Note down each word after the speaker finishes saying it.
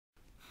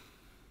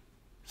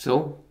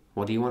So,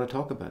 what do you want to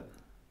talk about?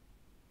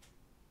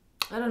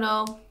 I don't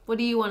know. What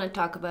do you want to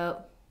talk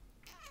about?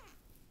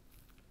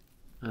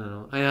 I don't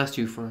know. I asked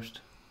you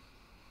first.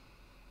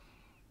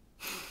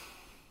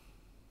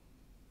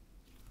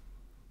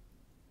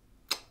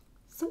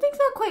 Something's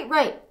not quite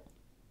right.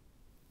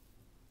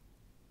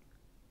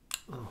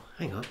 Oh,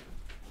 hang on.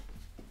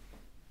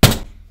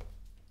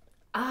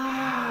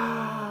 Ah.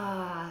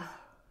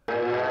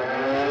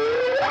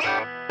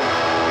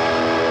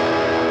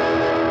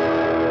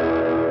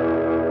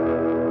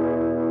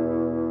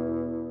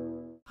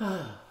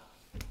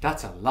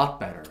 That's a lot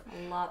better.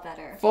 A lot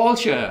better.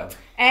 Falsha!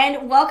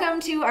 And welcome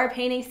to our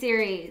painting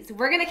series.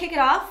 We're going to kick it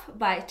off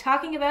by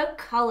talking about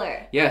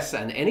color. Yes,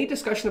 and any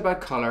discussion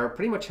about colour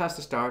pretty much has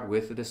to start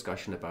with a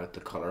discussion about the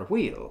colour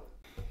wheel.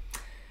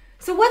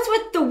 So what's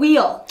with the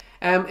wheel?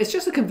 It's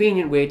just a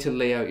convenient way to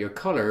lay out your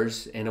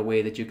colours in a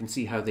way that you can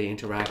see how they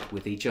interact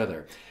with each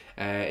other.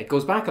 It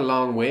goes back a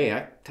long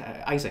way,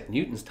 to Isaac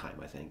Newton's time,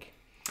 I think.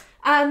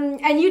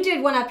 And you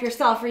did one up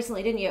yourself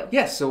recently, didn't you?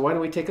 Yes, so why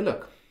don't we take a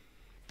look?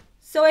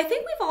 So I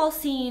think we've all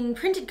seen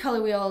printed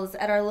color wheels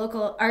at our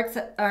local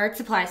art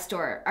supply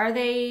store. Are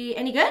they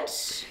any good?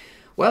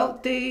 Well,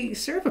 they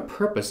serve a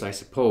purpose, I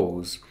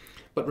suppose.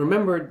 But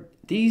remember,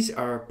 these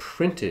are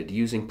printed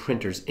using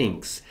printer's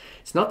inks.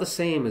 It's not the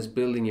same as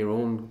building your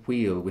own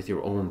wheel with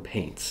your own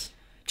paints.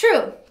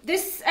 True.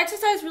 This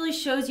exercise really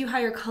shows you how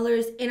your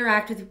colors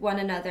interact with one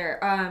another.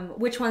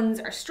 Which ones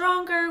are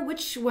stronger,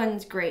 which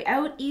ones gray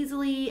out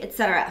easily,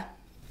 etc.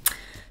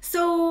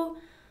 So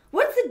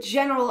what's the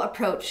general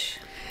approach?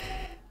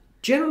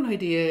 General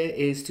idea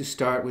is to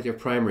start with your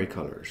primary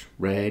colours,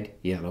 red,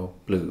 yellow,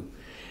 blue.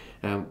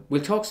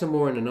 We'll talk some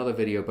more in another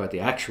video about the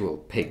actual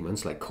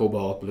pigments like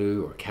cobalt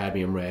blue or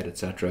cadmium red,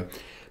 etc.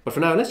 But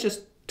for now, let's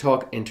just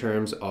talk in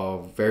terms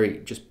of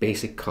just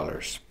basic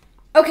colours.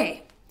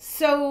 Okay,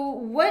 so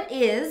what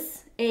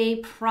is a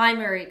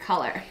primary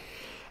colour?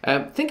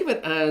 Think of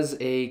it as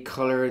a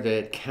colour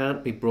that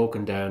can't be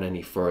broken down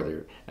any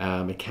further.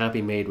 It can't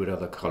be made with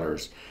other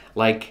colours,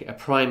 like a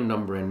prime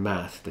number in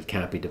math that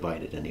can't be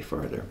divided any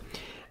further.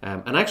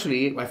 And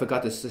actually, I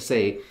forgot to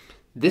say,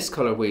 this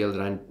colour wheel that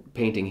I'm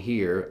painting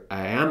here,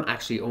 I am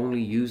actually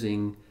only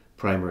using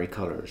primary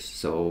colours.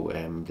 So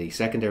the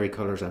secondary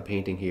colours I'm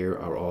painting here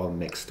are all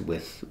mixed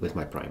with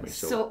my primary.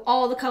 So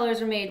all the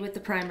colours are made with the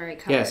primary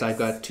colours? Yes, I've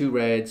got 2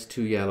 reds,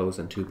 2 yellows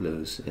and 2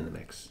 blues in the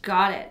mix.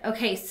 Got it.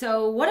 Okay,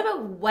 so what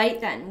about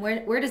white then?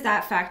 Where does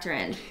that factor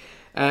in?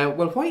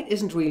 Well, white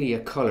isn't really a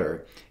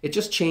colour. It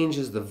just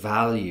changes the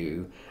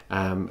value.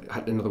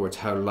 In other words,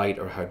 how light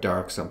or how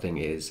dark something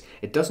is.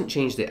 It doesn't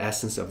change the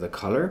essence of the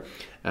colour,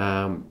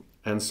 or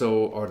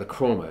the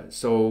chroma.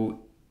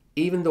 So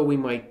even though we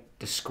might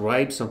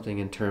describe something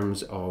in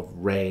terms of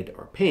red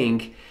or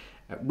pink,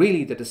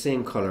 really they're the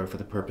same colour for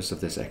the purpose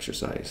of this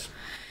exercise.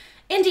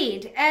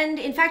 Indeed, and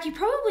in fact you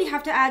probably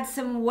have to add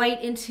some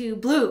white into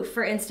blue,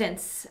 for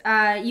instance.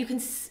 As you can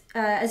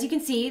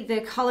see,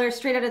 the colour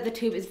straight out of the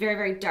tube is very,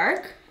 very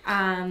dark.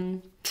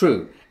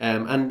 True,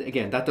 and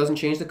again, that doesn't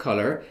change the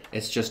colour,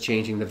 it's just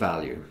changing the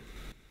value.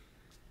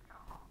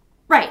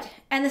 Right,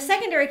 and the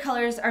secondary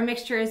colours are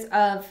mixtures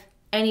of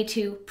any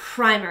 2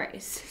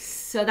 primaries.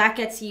 So that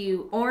gets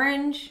you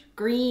orange,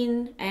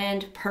 green,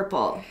 and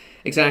purple.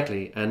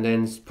 Exactly, and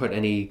then put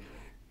any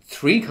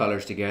 3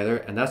 colours together,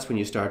 and that's when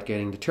you start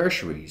getting the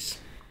tertiaries.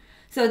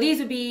 So these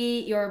would be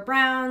your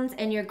browns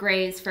and your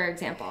greys, for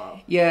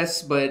example.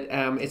 Yes, but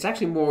it's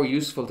actually more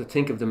useful to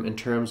think of them in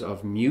terms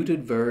of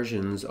muted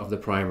versions of the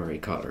primary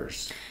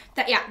colours.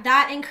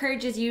 That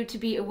encourages you to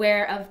be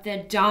aware of the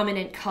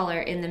dominant colour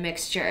in the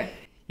mixture.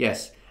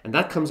 Yes, and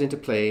that comes into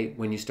play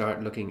when you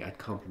start looking at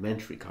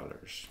complementary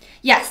colours.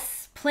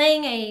 Yes,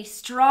 playing a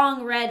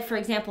strong red, for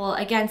example,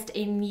 against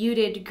a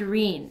muted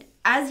green.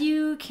 As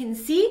you can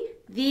see,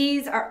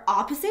 these are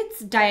opposites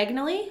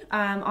diagonally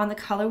on the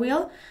color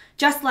wheel,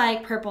 just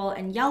like purple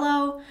and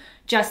yellow,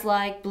 just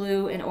like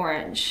blue and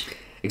orange.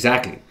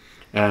 Exactly.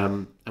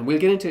 And we'll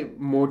get into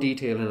more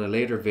detail in a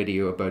later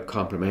video about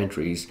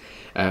complementaries.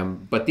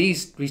 But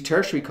these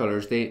tertiary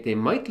colours, they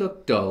might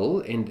look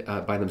dull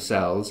by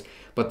themselves,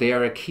 but they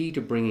are a key to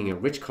bringing a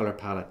rich colour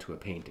palette to a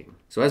painting.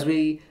 So as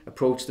we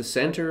approach the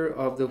centre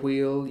of the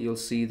wheel, you'll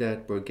see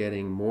that we're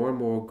getting more and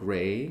more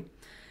grey.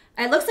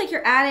 It looks like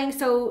you're adding,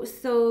 so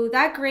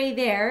that grey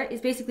there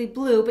is basically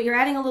blue, but you're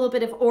adding a little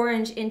bit of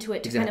orange into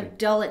it to kind of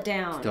dull it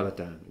down. Dull it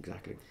down,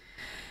 exactly.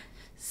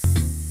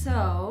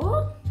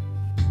 So...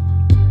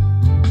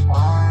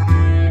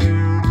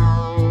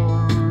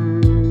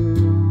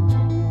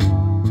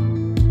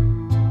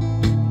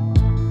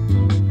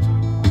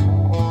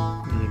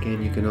 and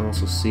again, you can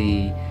also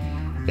see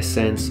a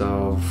sense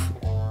of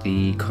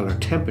the colour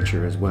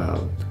temperature as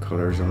well. The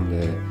colours on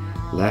the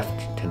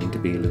left tending to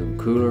be a little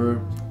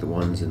cooler, the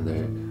ones in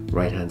the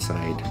right hand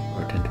side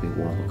tend to be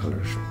warmer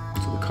colours.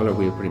 So the colour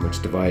wheel pretty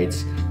much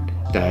divides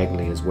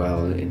diagonally as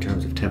well in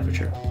terms of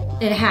temperature.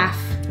 In half.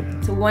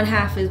 Yeah. So one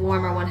half is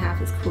warmer, one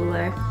half is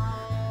cooler.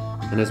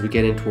 And as we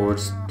get in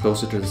towards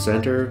closer to the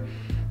centre,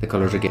 the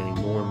colours are getting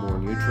more and more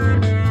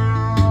neutral.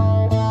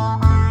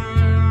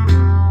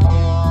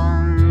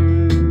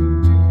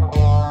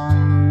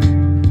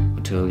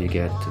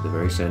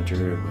 very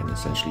center, when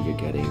essentially you're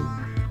getting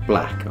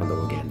black.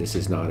 Although again, this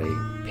is not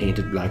a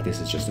painted black, this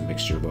is just a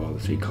mixture of all the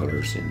three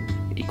colors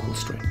in equal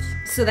strengths.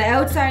 So the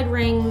outside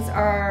ring is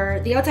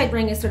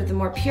sort of the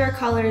more pure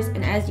colors,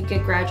 and as you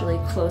get gradually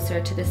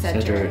closer to the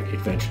center, it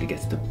eventually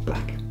gets the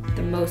black.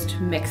 The most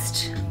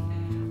mixed.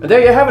 And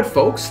there you have it,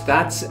 folks.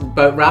 That's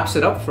about wraps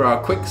it up for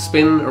our quick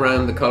spin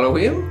around the color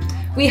wheel.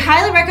 We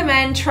highly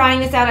recommend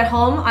trying this out at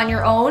home on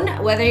your own,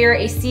 whether you're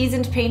a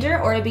seasoned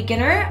painter or a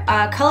beginner.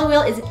 Color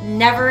wheel is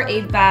never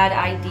a bad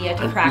idea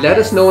to practice. Let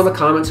us know in the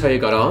comments how you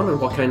got on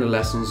and what kind of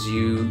lessons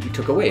you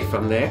took away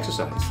from the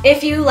exercise.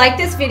 If you like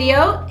this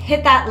video,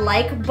 hit that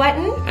like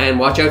button. And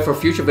watch out for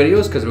future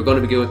videos, because we're going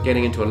to be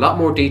getting into a lot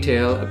more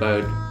detail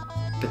about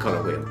the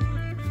color wheel.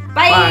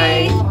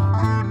 Bye.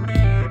 Bye.